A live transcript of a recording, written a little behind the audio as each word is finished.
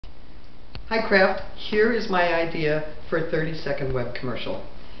Hi Kraft, here is my idea for a 30-second web commercial.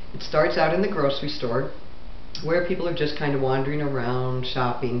 It starts out in the grocery store where people are just kind of wandering around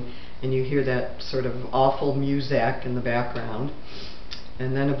shopping, and you hear that sort of awful music in the background,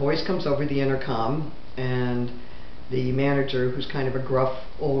 and then a voice comes over the intercom and the manager, who's kind of a gruff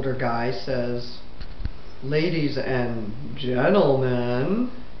older guy, says, "Ladies and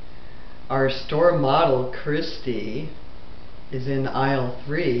gentlemen, our store model Christy is in aisle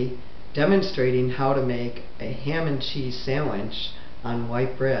 3 demonstrating how to make a ham and cheese sandwich on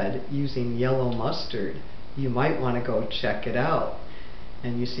white bread using yellow mustard. You might want to go check it out."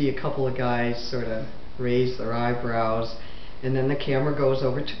 And you see a couple of guys sort of raise their eyebrows, and then the camera goes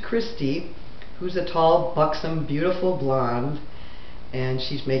over to Christy, who's a tall, buxom, beautiful blonde, and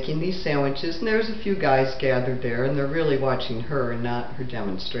she's making these sandwiches, and there's a few guys gathered there, and they're really watching her and not her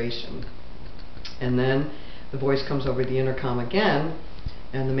demonstration. And then the voice comes over the intercom again,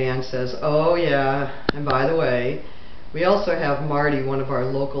 and the man says, "Oh yeah, and by the way, we also have Marty, one of our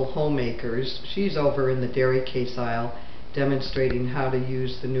local homemakers. She's over in the dairy case aisle demonstrating how to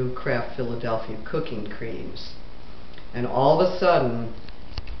use the new Kraft Philadelphia cooking creams." And all of a sudden,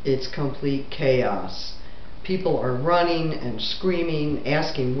 it's complete chaos. People are running and screaming,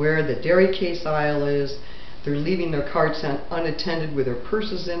 asking where the dairy case aisle is. They're leaving their carts unattended with their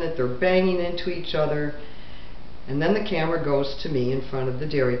purses in it. They're banging into each other. And then the camera goes to me in front of the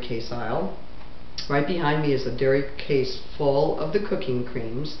dairy case aisle. Right behind me is a dairy case full of the cooking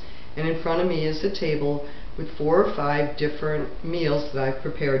creams, and in front of me is a table with 4 or 5 different meals that I've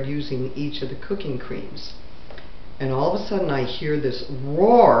prepared using each of the cooking creams. And all of a sudden I hear this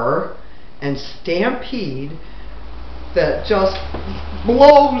roar and stampede that just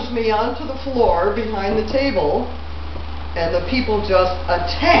blows me onto the floor behind the table, and the people just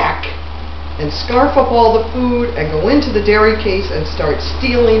attack and scarf up all the food and go into the dairy case and start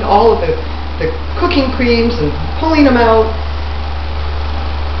stealing all of the cooking creams and pulling them out.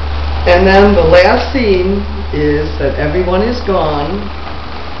 And then the last scene is that everyone is gone.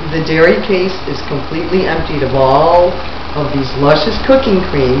 The dairy case is completely emptied of all of these luscious cooking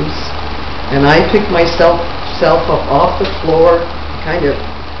creams, and I pick myself up off the floor, kind of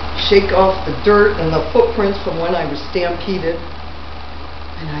shake off the dirt and the footprints from when I was stampeded,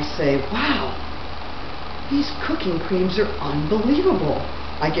 and I say, "Wow, these cooking creams are unbelievable.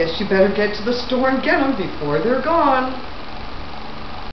 I guess you better get to the store and get them before they're gone."